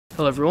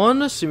Hello everyone,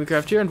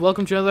 CMeeCraft here, and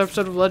welcome to another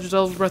episode of Legend of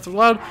Zelda Breath of the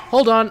Wild.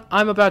 Hold on,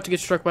 I'm about to get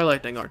struck by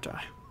lightning, aren't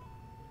I?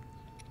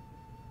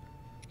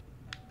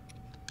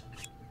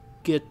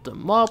 Get the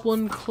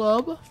Moblin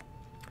Club,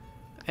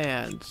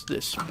 and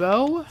this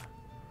bow,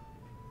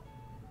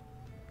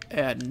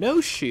 and no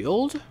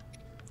shield,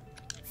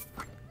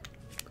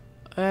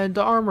 and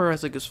the armor I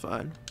think is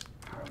fine.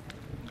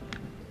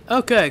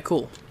 Okay,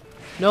 cool.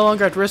 No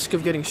longer at risk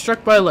of getting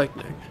struck by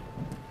lightning.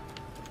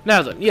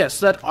 Now then, yes,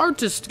 that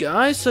artist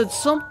guy said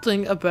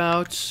something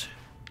about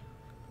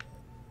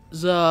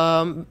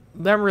the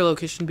memory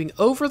location being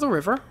over the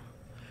river,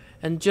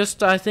 and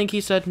just, I think he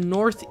said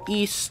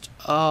northeast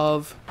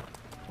of,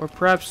 or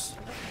perhaps,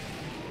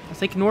 I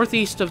think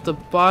northeast of the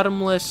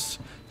bottomless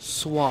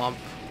swamp.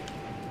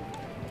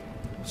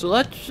 So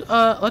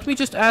let me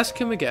just ask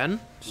him again,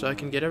 so I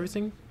can get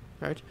everything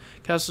right.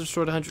 Cast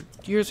destroyed 100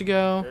 years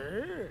ago.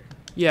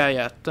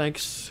 Yeah,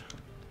 thanks.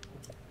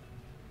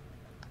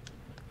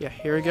 Yeah,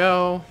 here we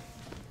go.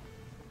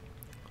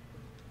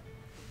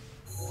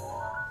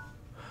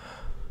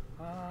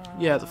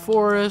 Yeah, the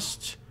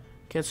forest.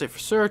 Can't say for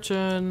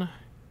certain.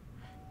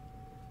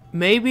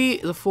 Maybe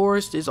the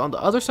forest is on the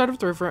other side of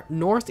the river,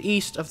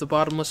 northeast of the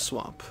bottomless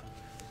swamp.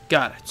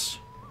 Got it.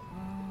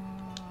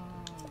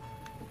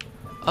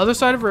 Other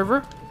side of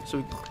river. So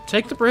we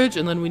take the bridge,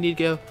 and then we need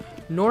to go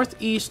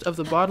northeast of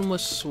the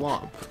bottomless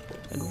swamp.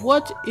 And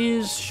what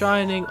is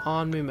shining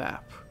on my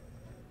map?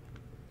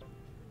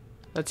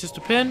 That's just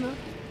a pin?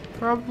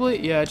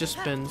 Probably? Yeah, it just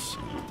pins.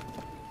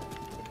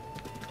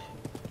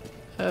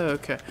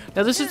 Okay.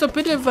 Now this is a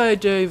bit of a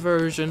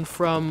diversion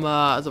from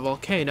the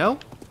volcano.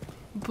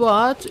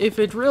 But if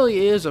it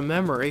really is a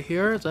memory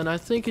here, then I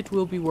think it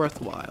will be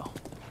worthwhile.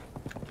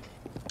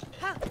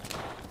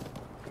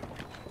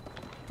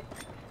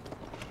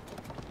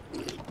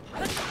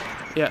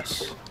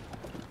 Yes.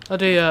 Let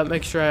me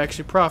make sure I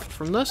actually profit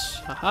from this.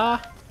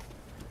 Haha.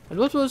 And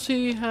what was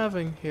he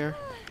having here?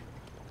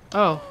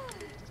 Oh.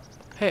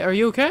 Hey, are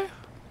you okay?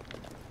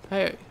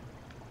 Hey.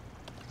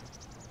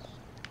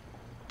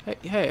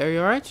 Hey, are you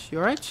alright? You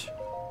alright?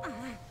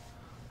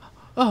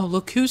 Oh,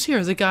 look who's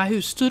here. The guy who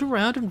stood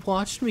around and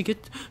watched me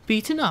get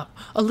beaten up.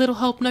 A little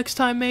help next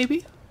time,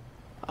 maybe?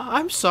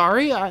 I'm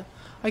sorry. I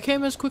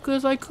came as quickly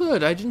as I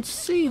could. I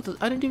didn't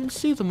even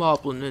see the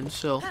Moblin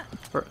until,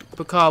 or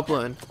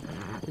Bokoblin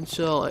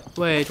until,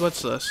 wait,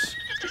 what's this?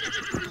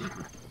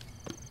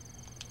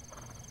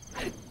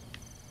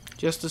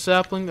 Just a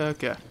sapling?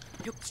 Okay.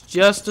 It's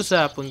just a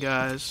sapling,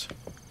 guys.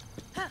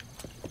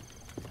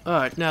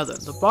 Alright, now then,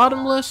 the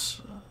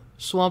bottomless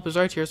swamp is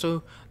right here,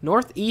 so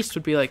northeast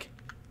would be like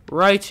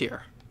right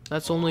here.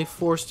 That's only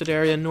forested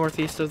area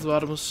northeast of the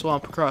bottomless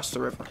swamp across the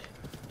river.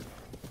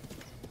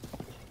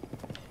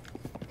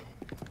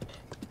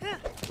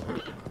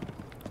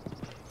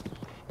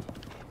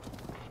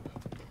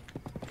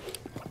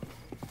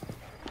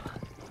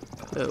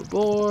 Hello,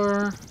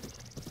 boar.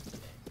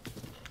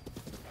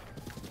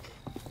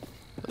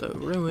 Hello,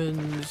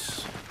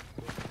 ruins.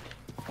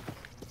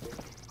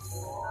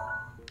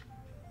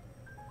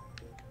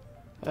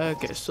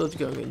 Okay, still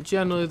going in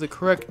generally the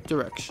correct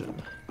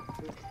direction.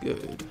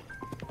 Good.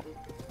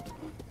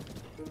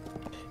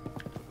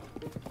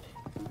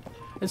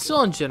 It's still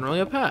on generally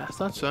a path,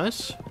 that's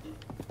nice.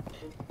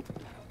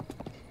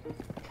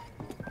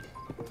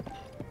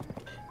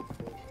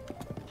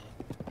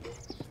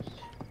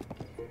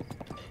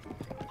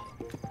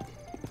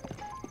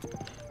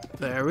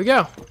 There we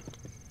go.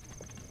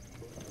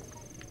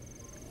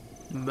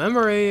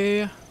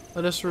 Memory.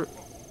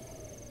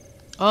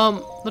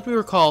 Let me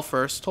recall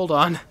first. Hold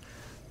on. I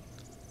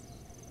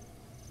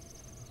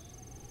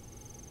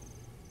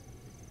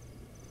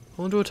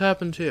wonder what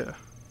happened here.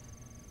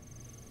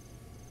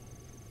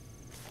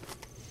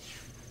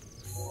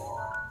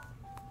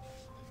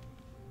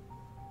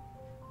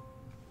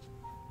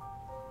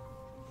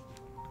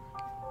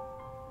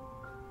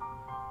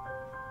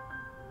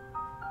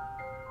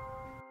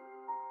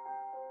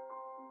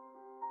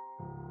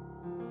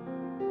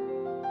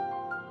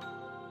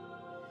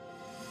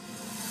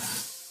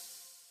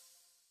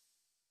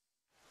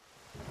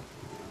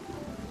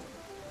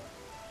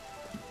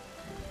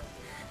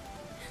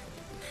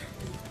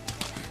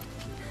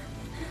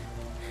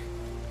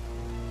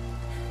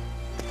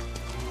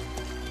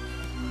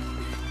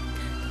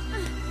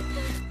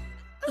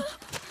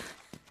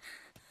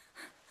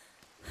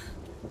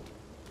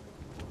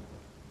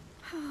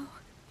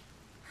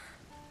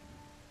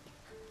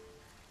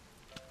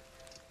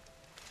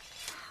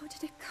 How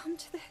did it come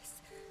to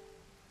this?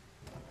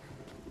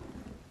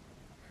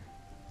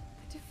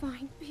 The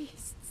divine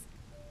beasts,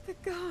 the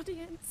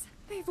guardians,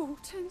 they've all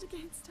turned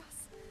against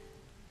us.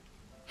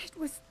 It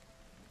was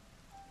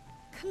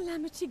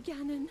Calamity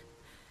Ganon.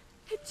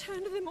 It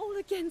turned them all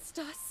against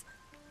us.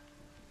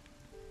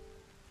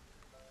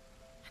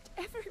 And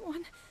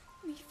everyone,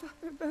 Mipha,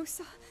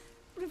 Urbosa,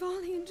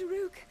 Rivali and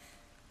Daruk,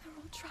 they're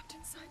all trapped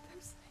inside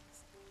those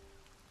things.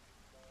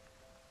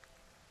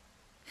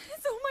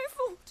 It's all my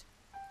fault.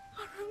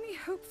 Our only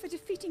hope for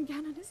defeating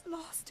Ganon is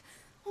lost,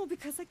 all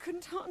because I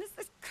couldn't harness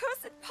this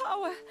cursed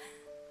power.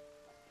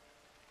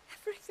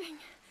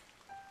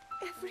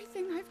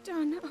 Everything I've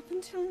done up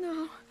until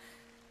now,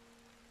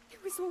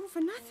 it was all for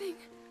nothing.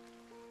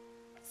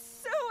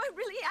 So I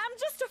really am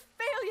just a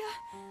failure.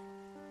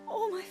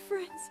 All my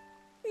friends,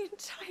 the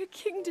entire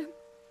kingdom,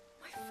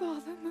 my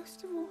father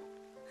most of all.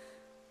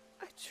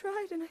 I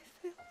tried and I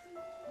failed them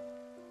all.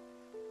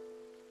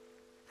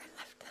 I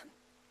left them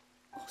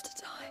all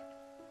to die.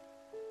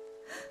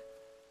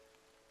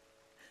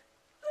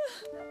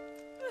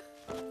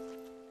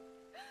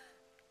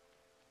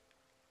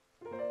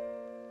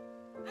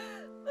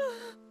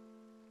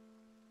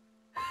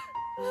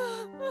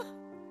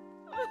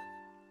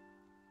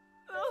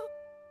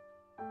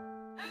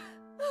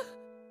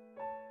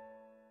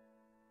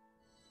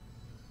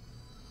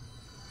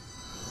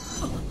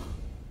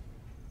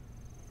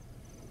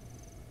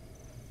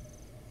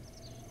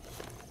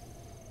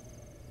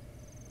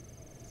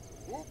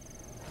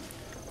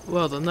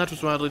 Well, then that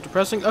was mildly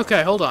depressing.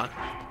 Okay, hold on.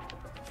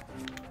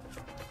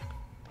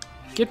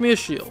 Get me a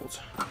shield.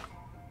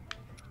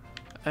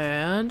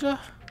 And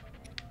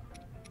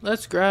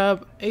let's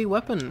grab a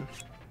weapon.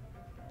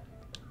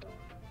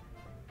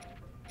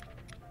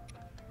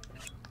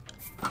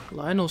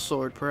 Lionel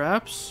sword,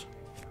 perhaps.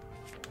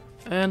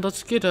 And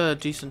let's get a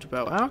decent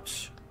bow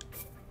out.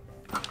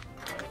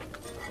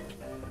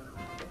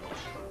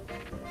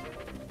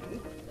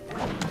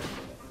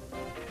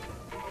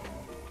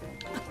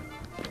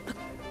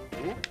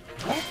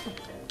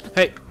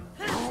 Hey.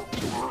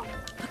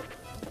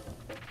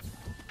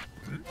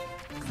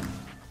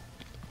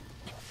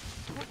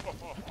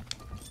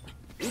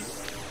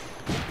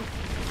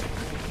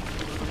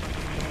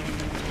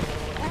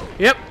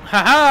 Yep,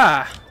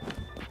 haha.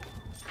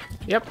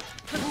 Yep,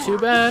 too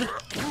bad.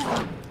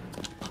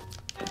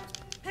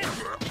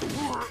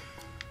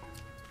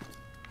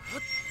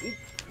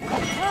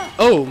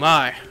 Oh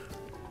my.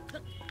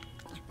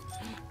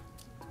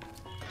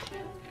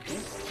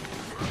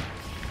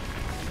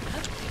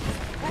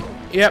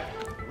 Yep.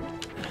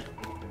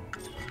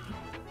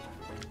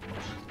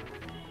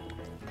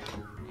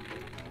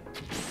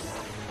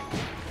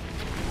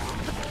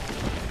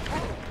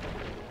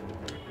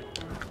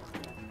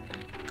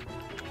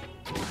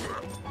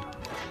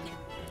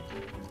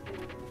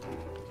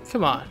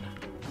 Come on.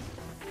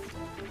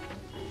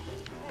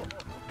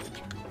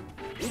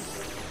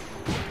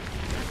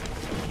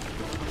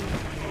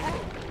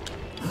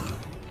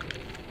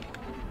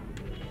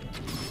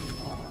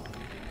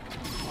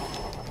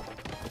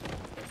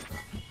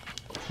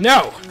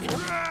 No!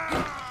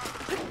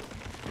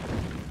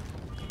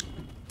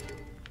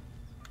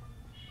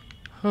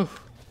 Whew.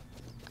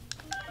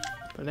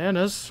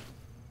 Bananas.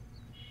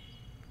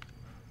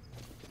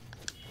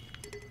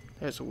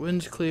 There's a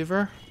wind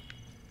cleaver.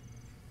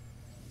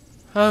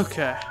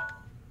 Okay.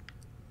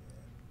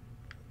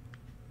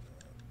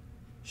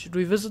 Should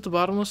we visit the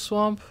bottomless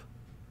swamp?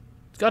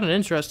 It's got an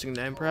interesting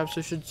name. Perhaps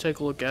we should take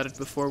a look at it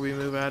before we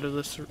move out of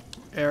this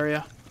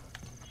area.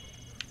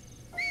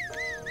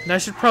 And I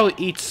should probably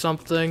eat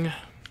something.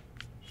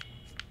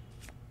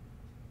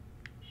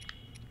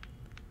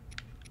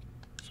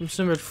 Some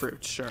simmered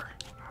fruit, sure.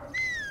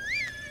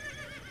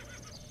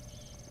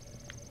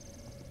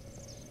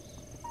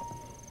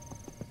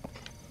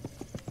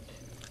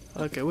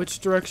 Okay, which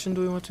direction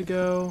do we want to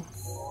go?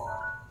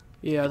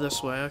 Yeah,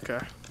 this way, okay.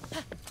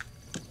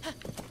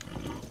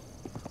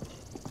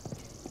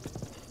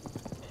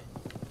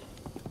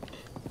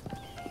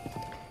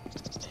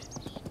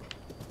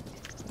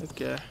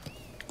 Okay.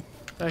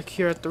 Back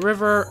here at the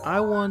river, I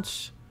want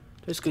to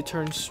basically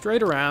turn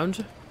straight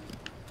around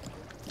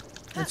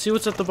and see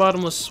what's at the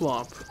bottomless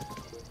swamp.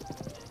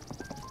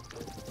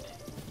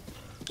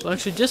 So I'll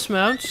actually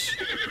dismount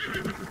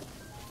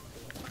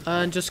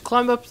and just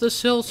climb up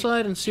this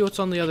hillside and see what's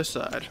on the other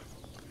side.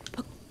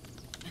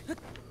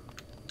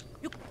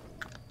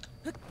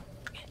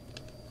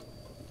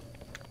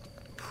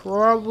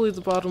 Probably the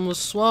bottomless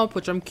swamp,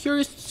 which I'm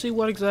curious to see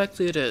what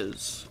exactly it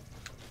is.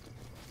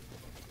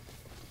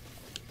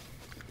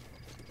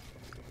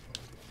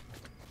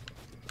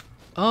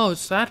 Oh,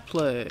 it's that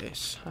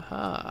place.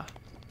 Haha.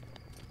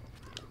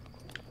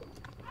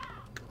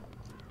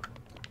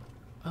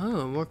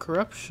 Oh, more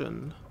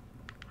corruption.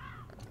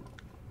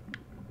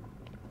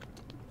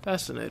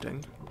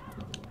 Fascinating.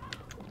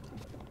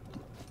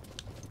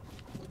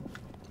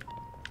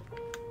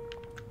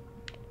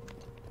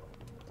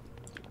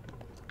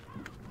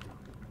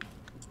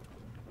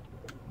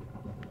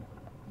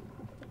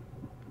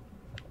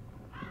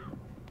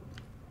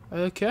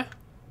 Okay.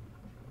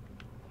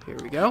 Here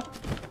we go.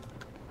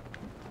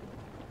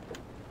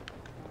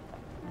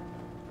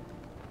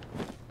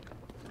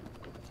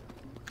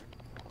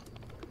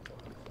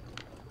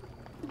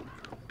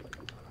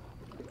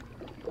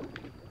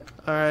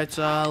 Alright,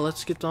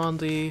 let's get on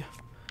the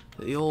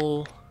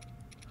old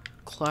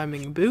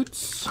climbing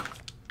boots.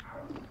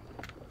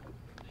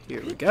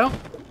 Here we go.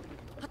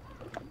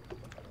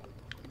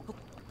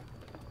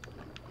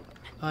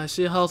 I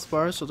see a health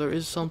bar, so there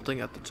is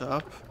something at the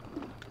top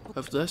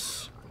of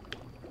this.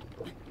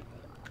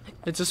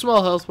 It's a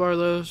small health bar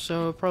though,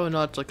 so probably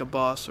not like a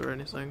boss or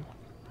anything.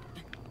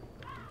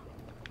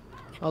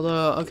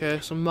 Although, okay,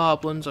 some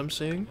moblins I'm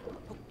seeing.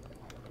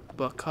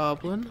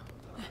 Bokoblin.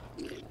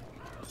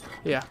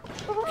 Yeah.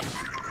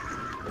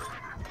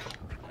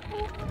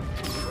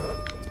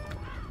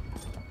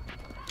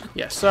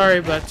 Yeah,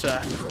 sorry, but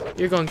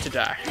you're going to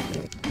die.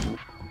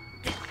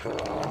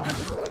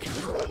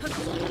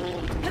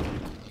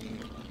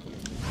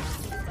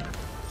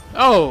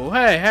 Oh,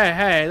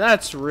 hey,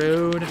 that's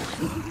rude.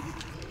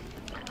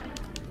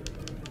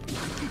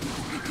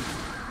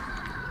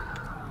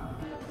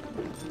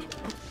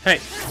 Hey.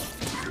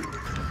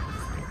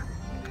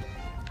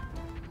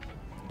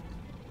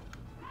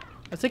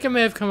 I think I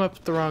may have come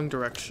up the wrong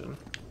direction.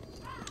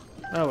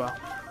 Oh well.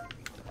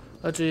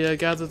 Let's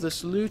gather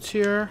this loot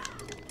here.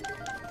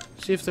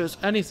 See if there's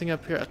anything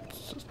up here at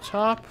the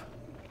top.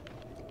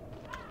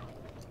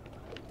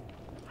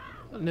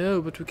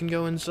 No, but we can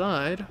go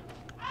inside.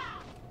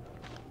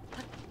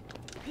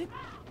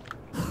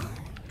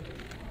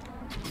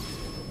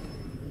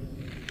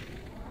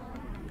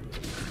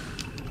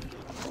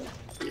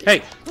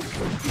 Hey!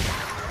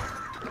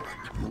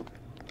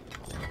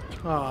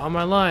 Oh,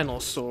 my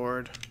Lionel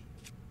sword.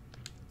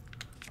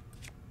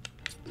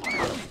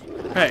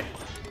 Hey.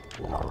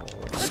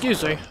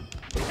 Excuse me.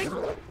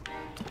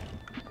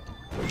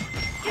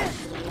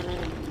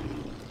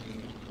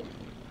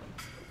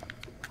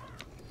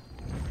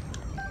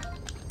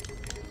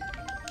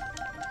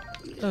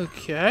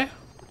 Okay.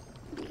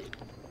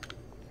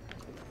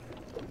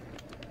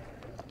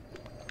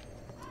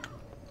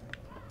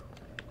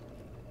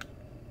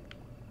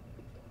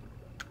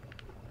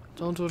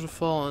 Don't want to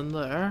fall in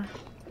there.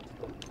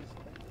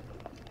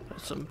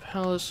 Got some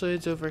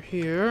palisades over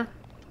here.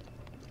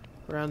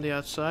 Around the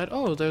outside.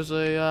 Oh, there's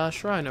a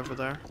shrine over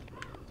there.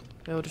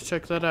 Able to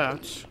check that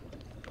out.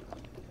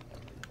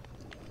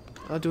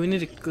 Do we need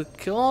to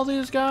kill all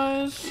these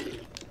guys?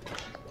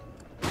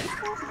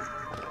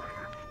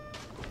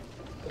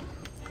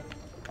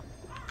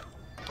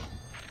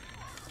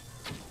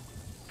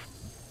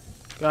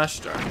 Gosh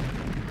darn.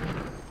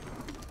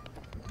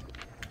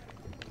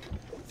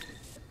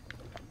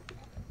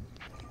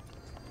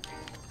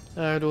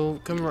 Alright, we'll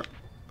come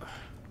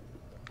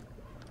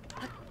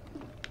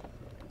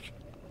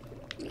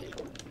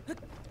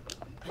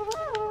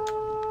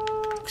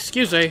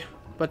Excuse me,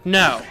 but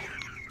no.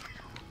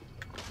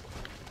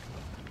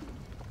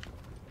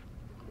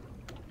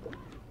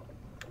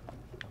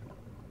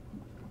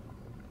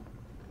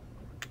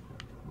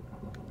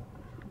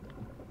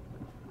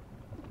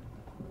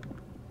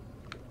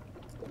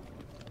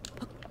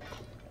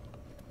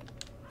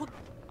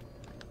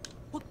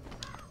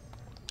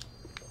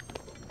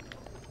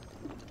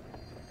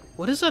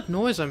 What is that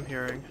noise I'm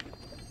hearing?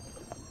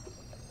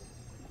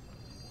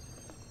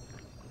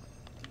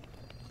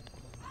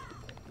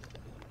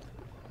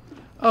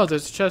 Oh,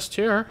 there's a chest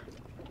here.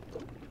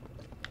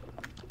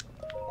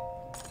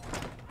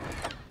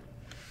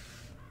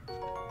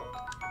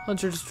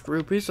 100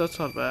 rupees, that's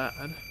not bad.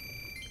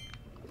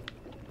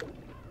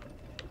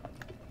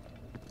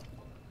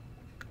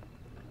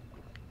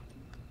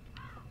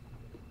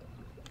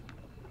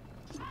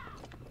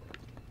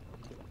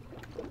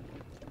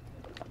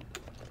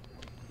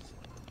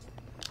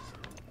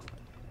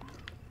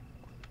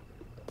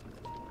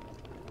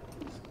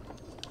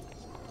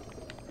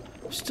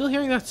 Still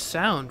hearing that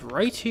sound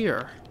right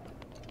here.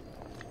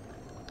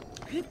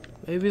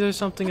 Maybe there's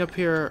something up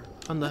here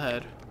on the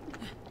head.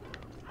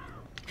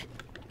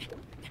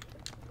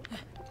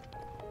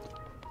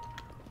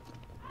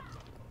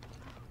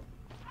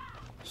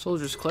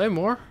 Soldier's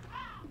Claymore.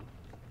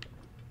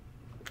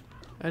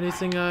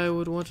 Anything I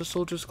would want a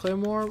Soldier's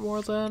Claymore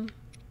more than?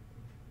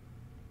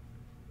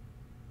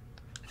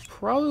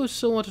 Probably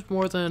still want it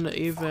more than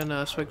even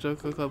a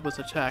Spectacle Club with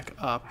attack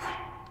up.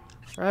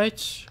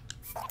 Right?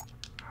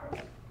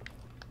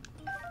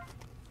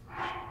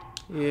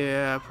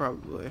 Yeah,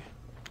 probably.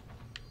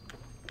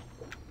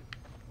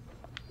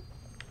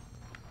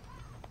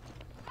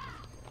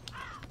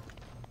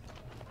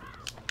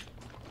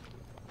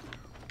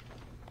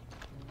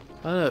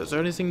 I don't know, is there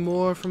anything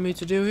more for me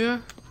to do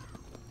here?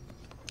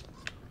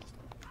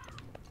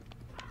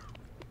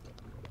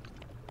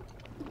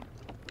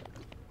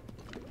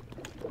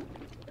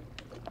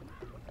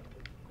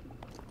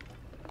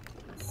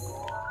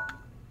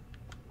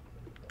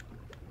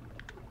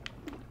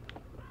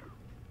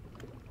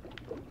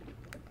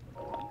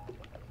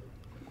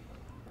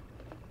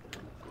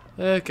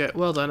 Okay,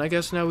 well then, I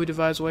guess now we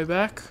devise a way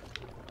back.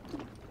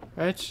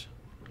 Right?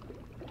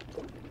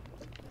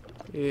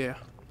 Yeah.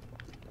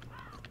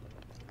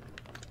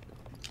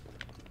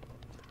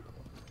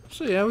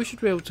 So yeah, we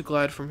should be able to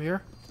glide from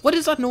here. What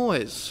is that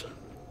noise?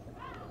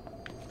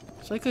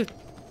 It's like a...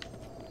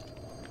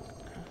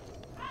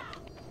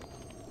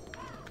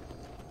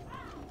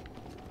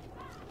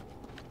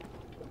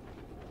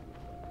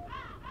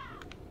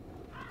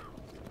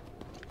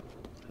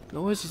 That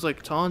noise is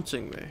like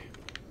taunting me.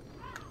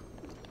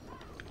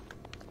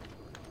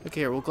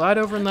 Okay, we'll glide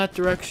over in that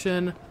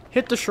direction,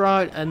 hit the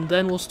shrine, and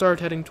then we'll start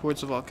heading towards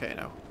the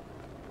volcano.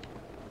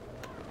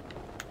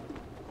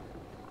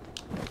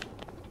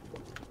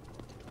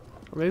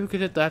 Or maybe we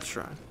could hit that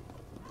shrine.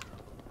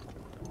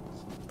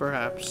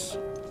 perhaps.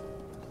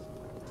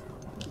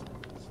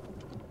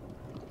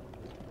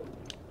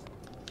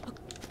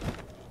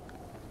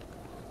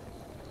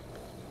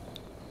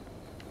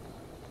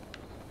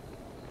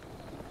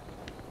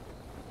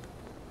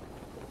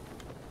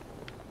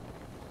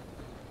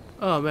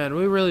 Oh man,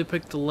 we really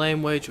picked a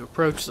lame way to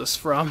approach this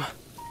from.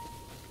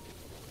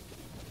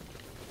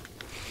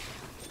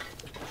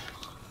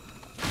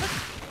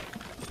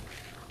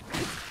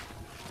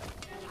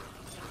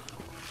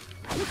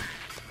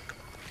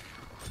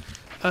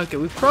 Okay,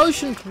 we probably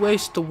shouldn't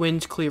waste the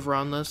wind cleaver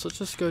on this. Let's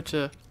just go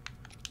to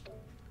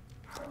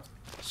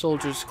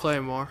Soldier's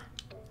Claymore.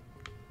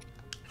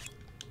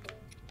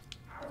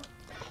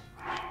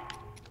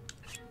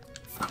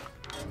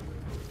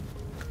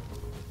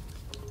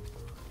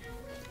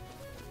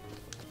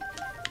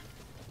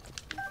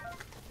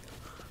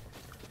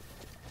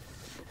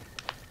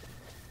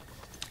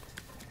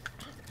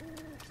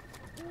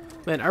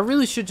 Man, I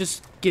really should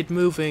just get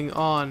moving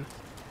on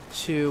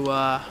to,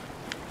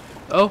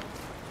 oh.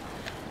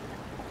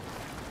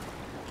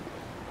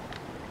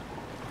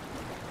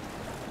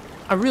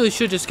 I really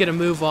should just get a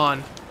move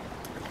on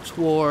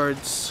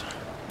towards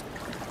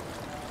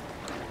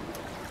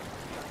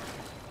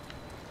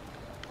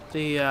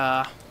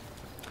the,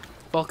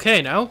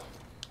 volcano.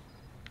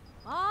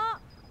 Hi,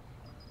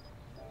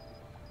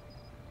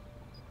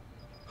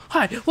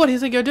 what do you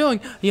think you're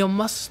doing? You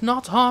must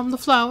not harm the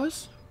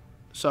flowers.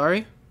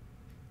 Sorry?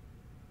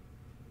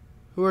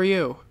 Who are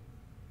you?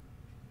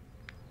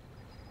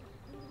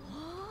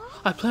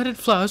 I planted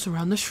flowers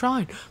around the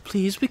shrine.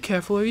 Please be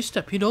careful where you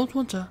step. You don't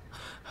want to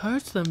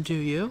hurt them, do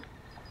you?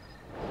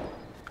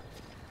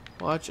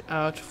 Watch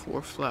out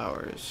for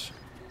flowers.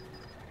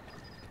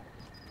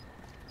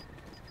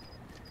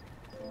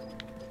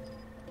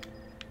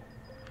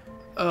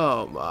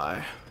 Oh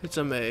my, it's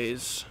a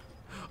maze.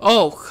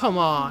 Oh, come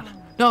on.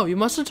 No, you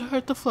mustn't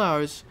hurt the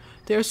flowers.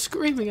 They are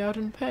screaming out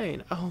in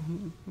pain. Oh,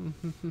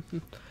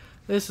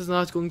 this is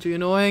not going to be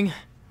annoying.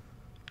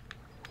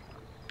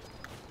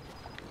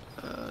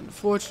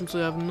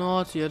 Unfortunately, I have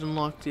not yet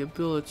unlocked the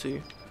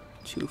ability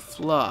to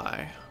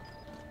fly.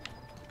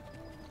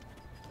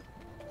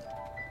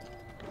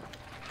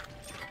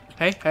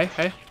 Hey, hey,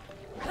 hey.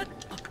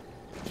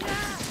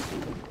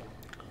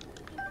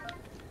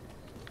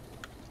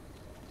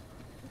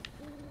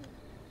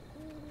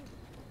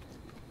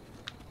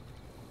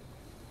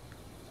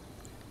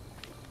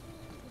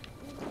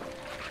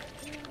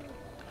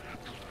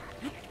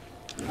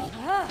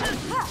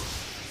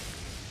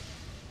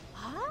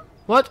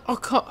 What? Oh,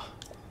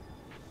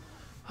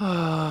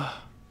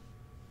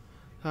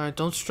 Alright,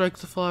 don't strike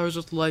the flowers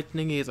with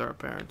lightning either,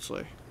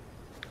 apparently.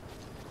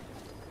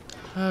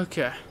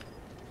 Okay.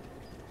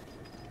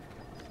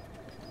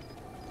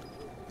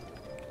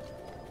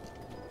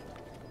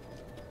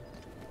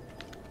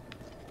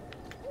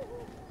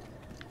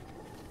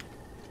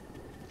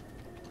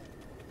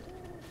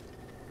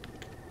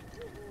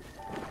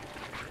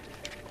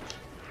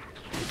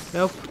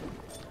 Nope.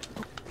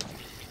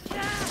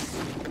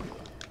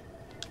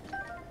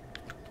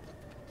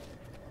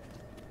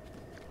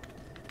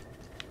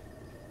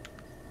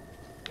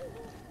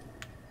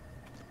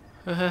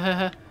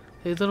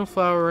 Hey, little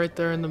flower right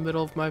there in the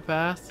middle of my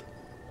path.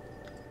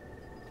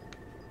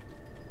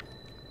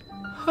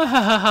 Ha ha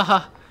ha ha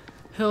ha!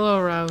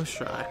 Hello, Rouse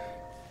Shrine.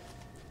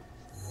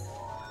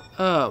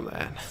 Oh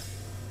man.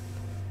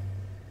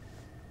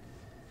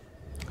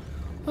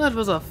 Well, that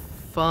was a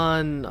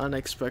fun,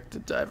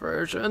 unexpected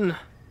diversion.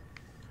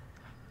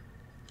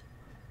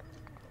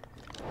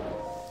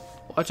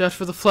 Watch out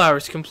for the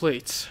flowers,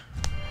 complete.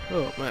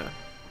 Oh man.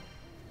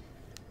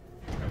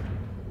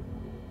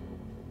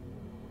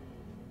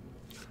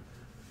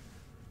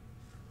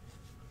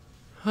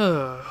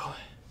 Oh.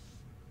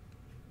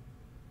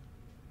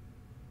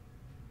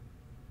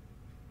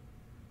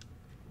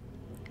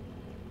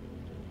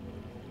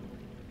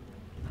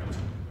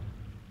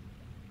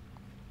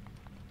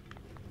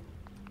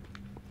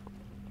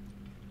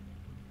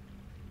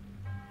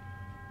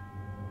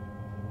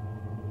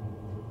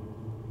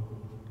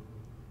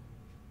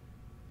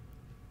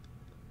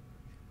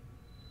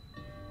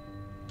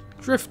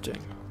 Drifting.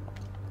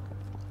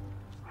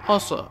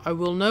 Also, I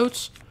will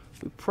note,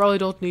 we probably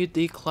don't need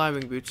the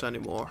climbing boots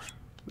anymore.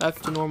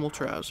 Back to normal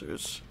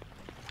trousers.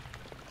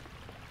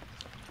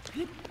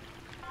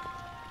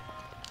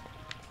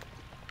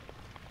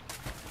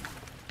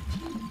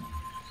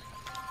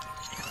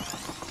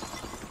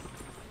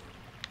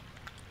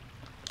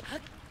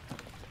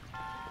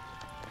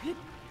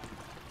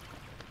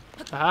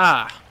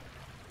 Ah!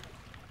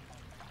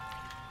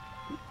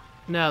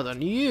 Now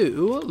then,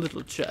 you,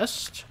 little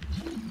chest,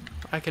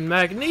 I can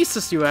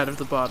magnesis you out of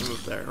the bottom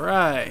of there.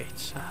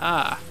 Right.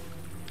 Aha.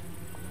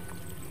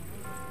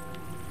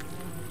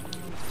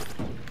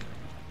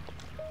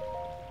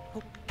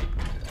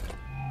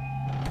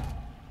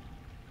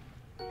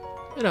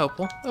 An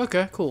opal.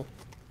 Okay, cool.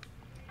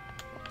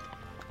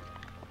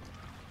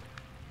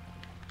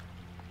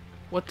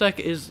 What the heck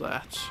is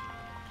that?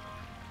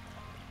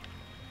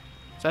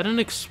 Is that an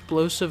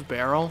explosive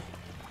barrel?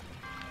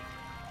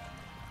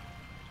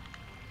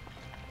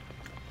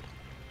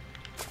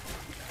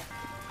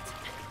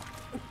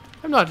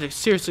 I'm not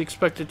seriously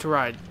expected to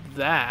ride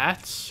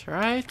that,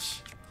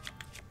 right?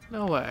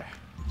 No way.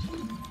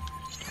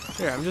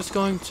 Here, I'm just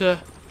going to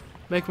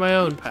make my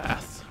own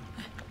path.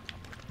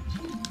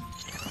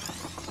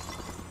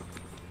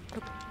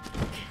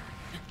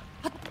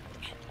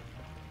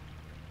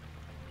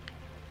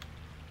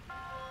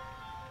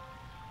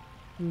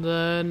 And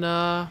then,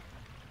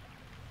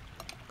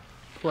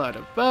 pull out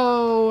a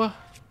bow.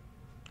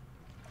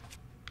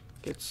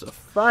 Gets a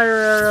fire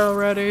arrow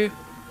ready.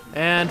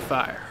 And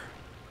fire.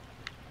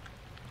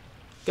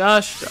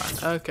 Gosh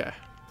darn, okay.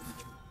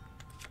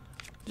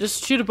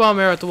 Just shoot a bomb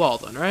arrow at the wall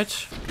then,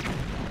 right?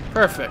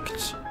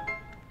 Perfect.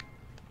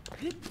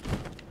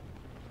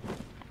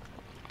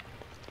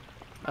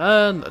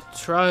 And the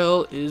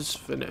trial is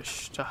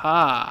finished.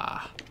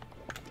 Haha.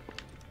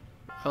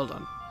 Hold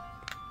on.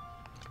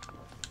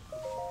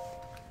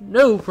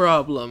 No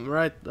problem,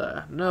 right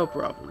there. No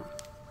problem.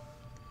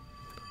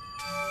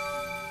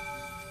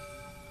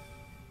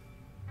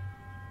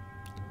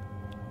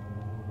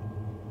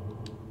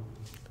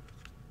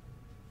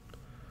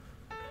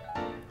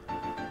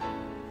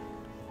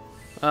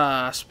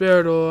 Ah,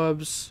 spirit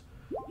orbs.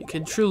 You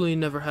can truly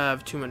never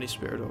have too many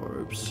spirit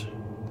orbs.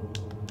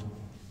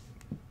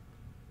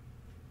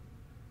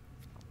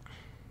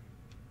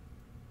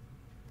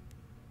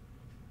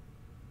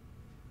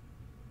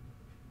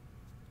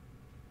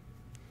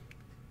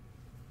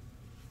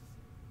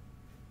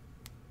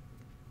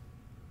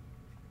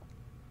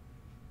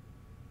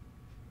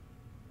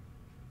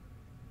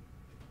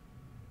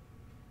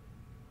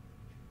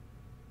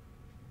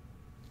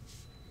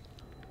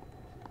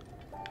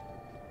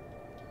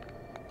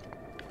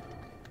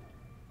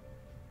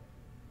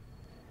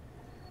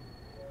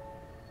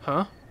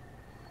 Huh?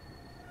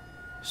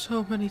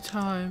 So many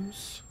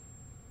times.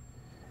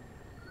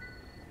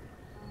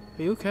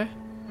 Are you okay?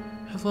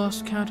 I've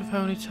lost count of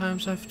how many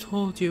times I've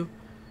told you.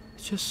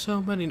 It's just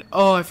so many.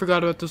 Oh, I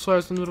forgot about the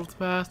flowers in the middle of the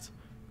path.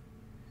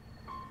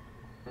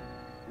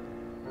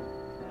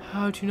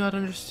 How do you not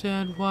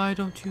understand? Why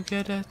don't you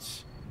get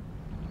it?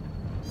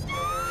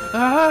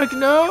 Ah,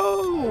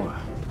 no!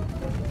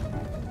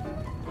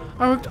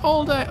 I worked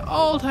all day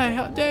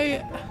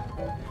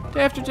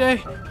after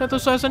day. Got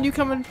those flowers and you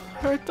come and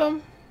hurt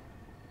them?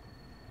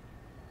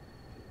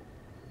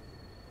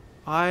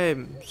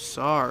 I'm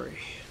sorry.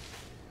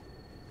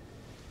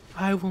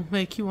 I will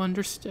make you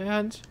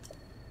understand.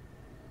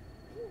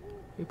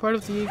 You're part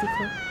of the Eagle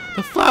Club.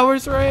 The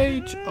Flowers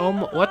Rage! Oh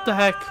my, what the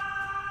heck?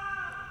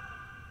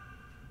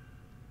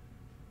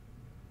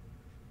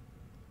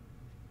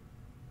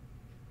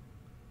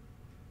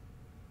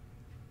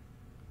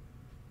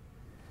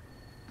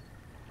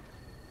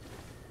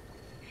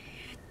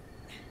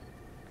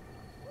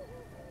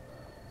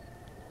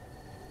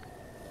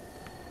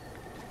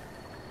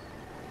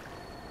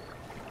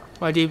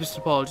 My deepest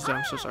apologies,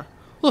 I'm so sorry.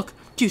 Look,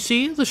 do you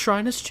see? The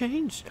shrine has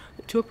changed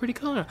to a pretty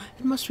color.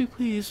 It must be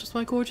pleased with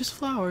my gorgeous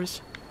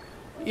flowers.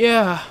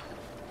 Yeah.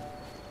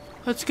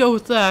 Let's go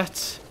with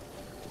that.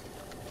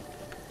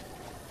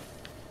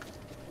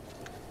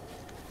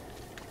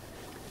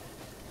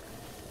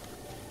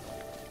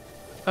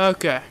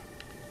 Okay.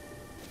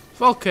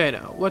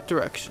 Volcano. What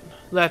direction?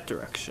 That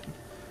direction.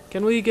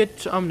 Can we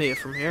get Omnia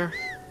from here?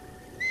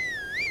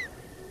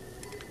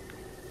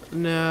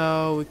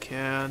 No, we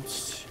can't.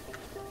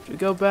 Should we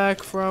go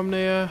back for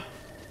Omnia?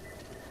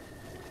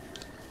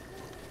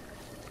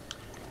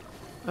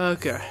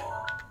 Okay.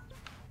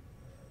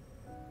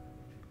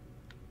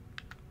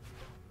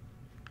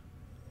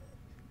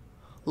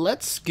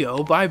 Let's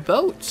go by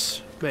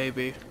boats,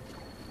 maybe.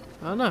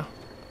 I don't know.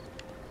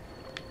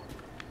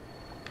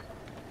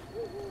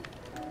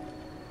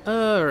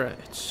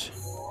 Alright.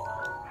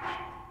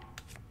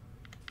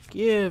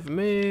 Give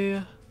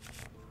me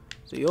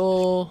the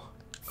old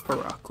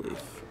rock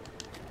leaf.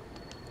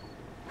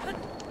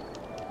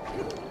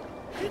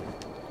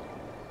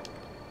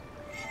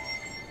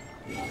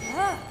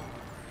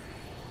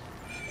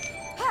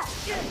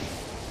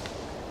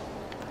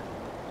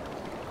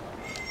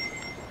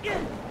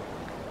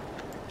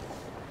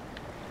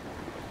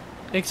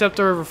 Except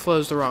the river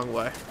flows the wrong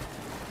way.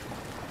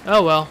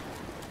 Oh well.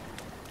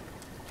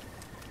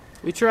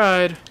 We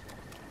tried.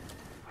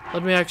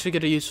 Let me actually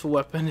get a useful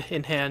weapon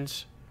in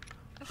hand.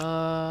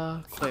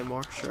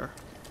 Claymore, sure.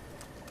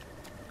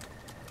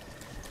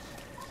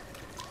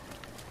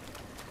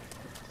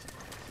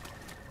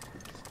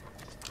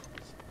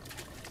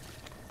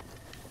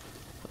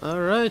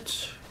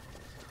 Alright.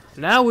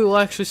 Now we will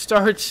actually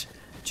start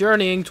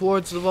journeying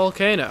towards the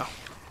volcano.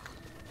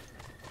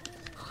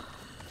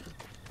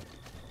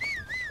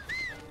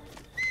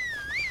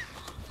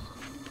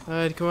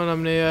 Alright, come on,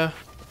 Omnia.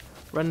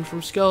 Running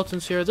from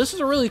skeletons here. This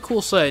is a really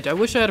cool site. I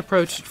wish I had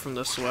approached it from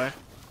this way.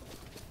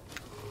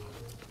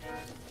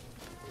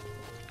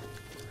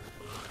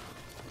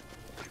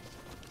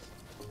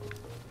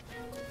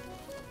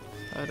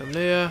 Alright,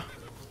 Omnia.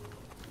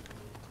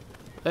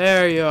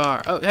 There you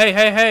are. Oh, hey,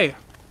 hey, hey!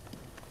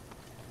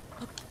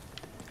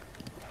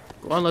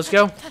 Go on, let's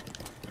go.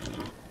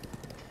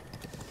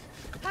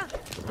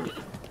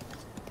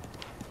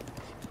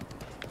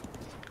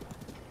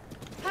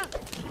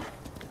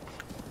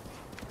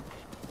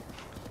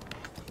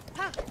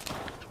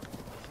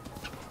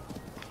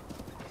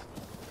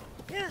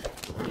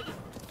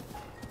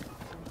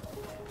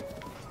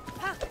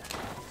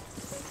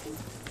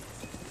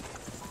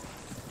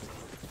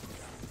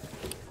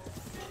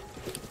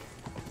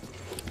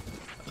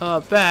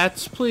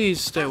 Bats,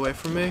 please stay away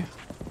from me.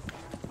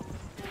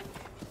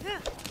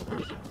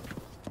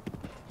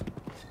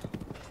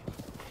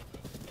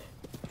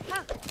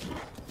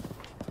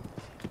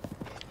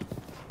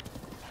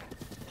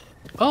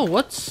 Oh,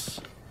 what's...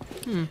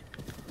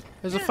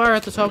 There's a fire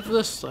at the top of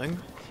this thing.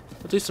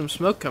 At least some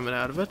smoke coming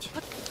out of it.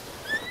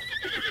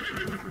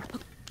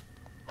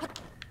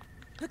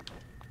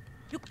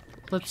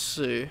 Let's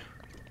see.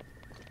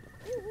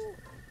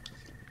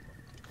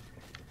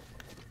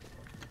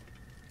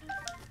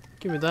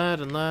 Give me that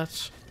and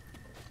that.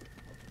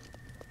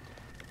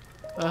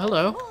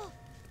 Hello.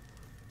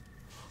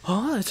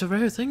 Oh, it's a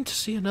rare thing to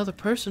see another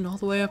person all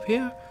the way up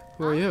here.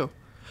 Who are you?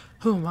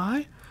 Who am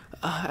I?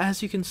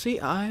 As you can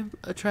see, I'm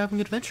a traveling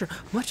adventurer.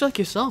 Much like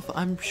yourself,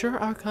 I'm sure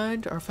our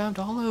kind are found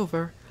all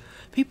over.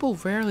 People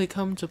rarely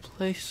come to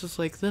places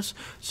like this,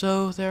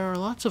 so there are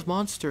lots of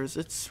monsters.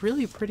 It's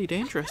really pretty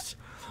dangerous.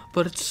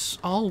 But it's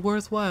all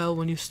worthwhile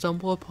when you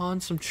stumble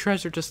upon some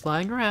treasure just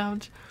lying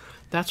around.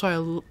 That's why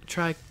I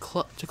try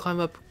to climb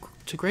up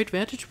to great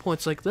vantage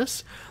points like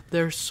this.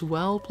 They're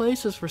swell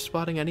places for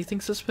spotting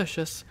anything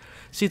suspicious.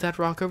 See that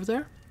rock over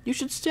there? You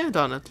should stand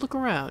on it. Look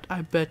around.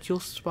 I bet you'll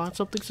spot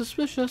something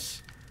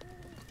suspicious.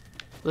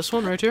 This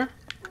one right here?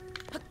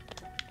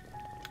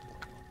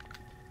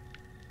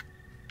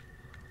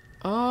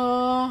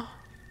 I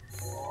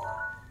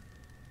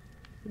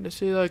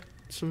see like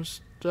some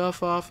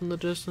stuff off in the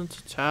distance.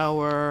 A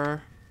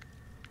tower.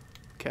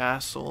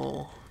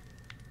 Castle.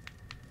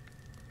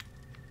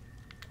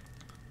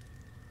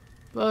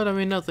 But I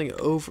mean nothing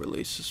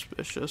overly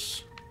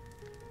suspicious.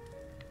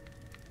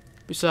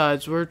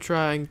 Besides, we're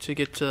trying to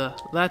get to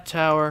that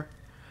tower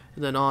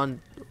and then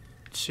on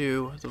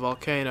to the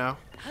volcano.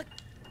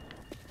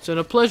 It's been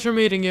a pleasure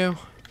meeting you.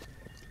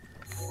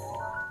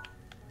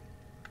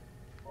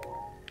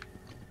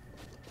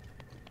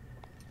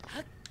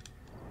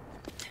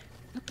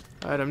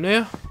 Item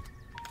new.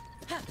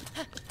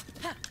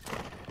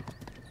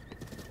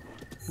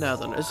 Now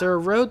then, is there a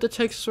road that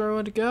takes us where I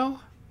want to go?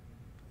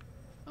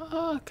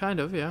 Kind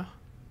of, yeah.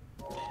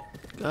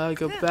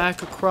 Go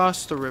back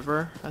across the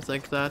river. I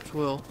think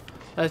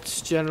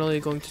that's generally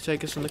going to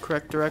take us in the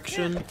correct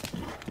direction.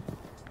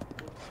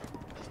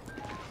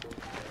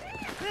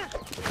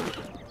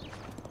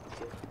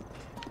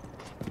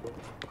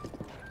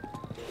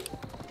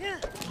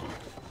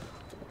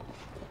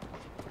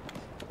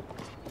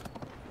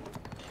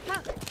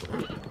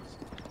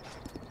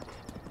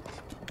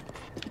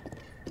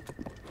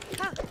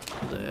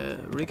 There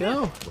we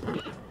go.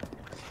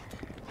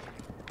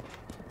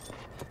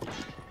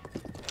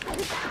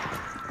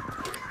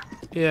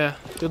 Yeah,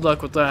 good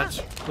luck with that,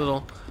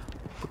 little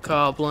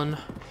bokoblin.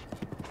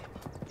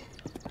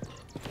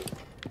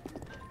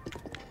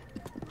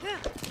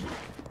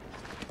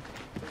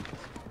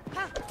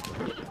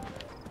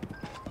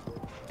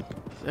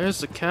 There's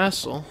the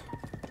castle.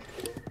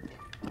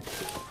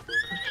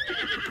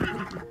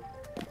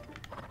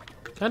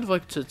 Kind of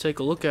like to take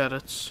a look at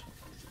it.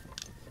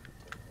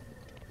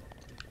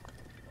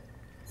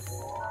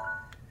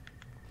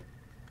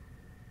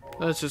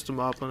 That's just a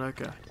moblin,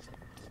 okay.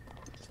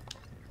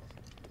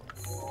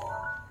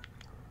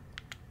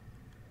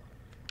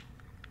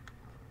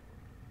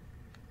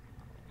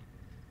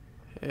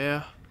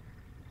 Yeah.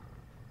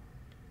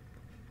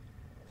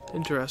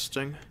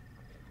 Interesting.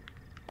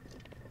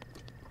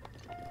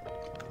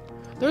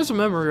 There's a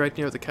memory right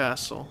near the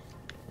castle,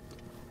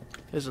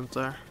 isn't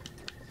there?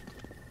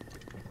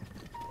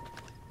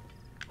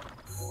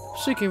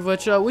 Speaking of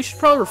which, we should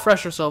probably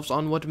refresh ourselves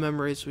on what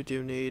memories we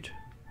do need.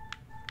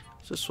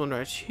 Is this one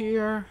right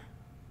here?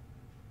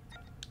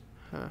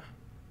 Huh.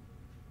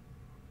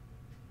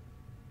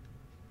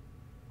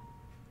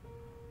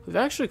 We've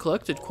actually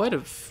collected quite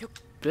a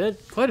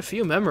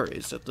few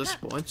memories at this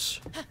point.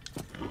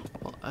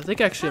 Well, I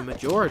think actually a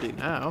majority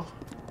now.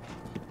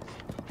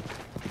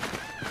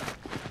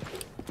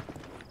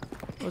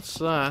 What's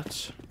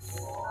that?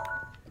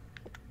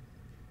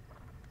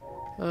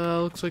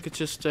 Looks like it's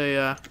just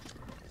a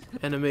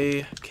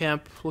enemy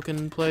camp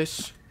looking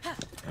place.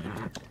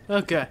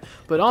 Okay,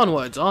 but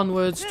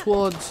onwards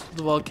towards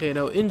the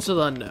volcano, into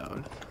the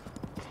unknown.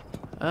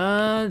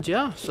 And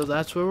yeah, so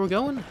that's where we're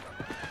going.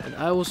 And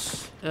I will,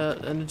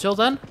 and until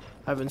then,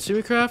 I've been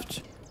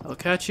CMeeCraft. I'll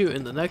catch you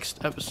in the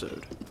next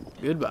episode.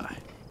 Goodbye.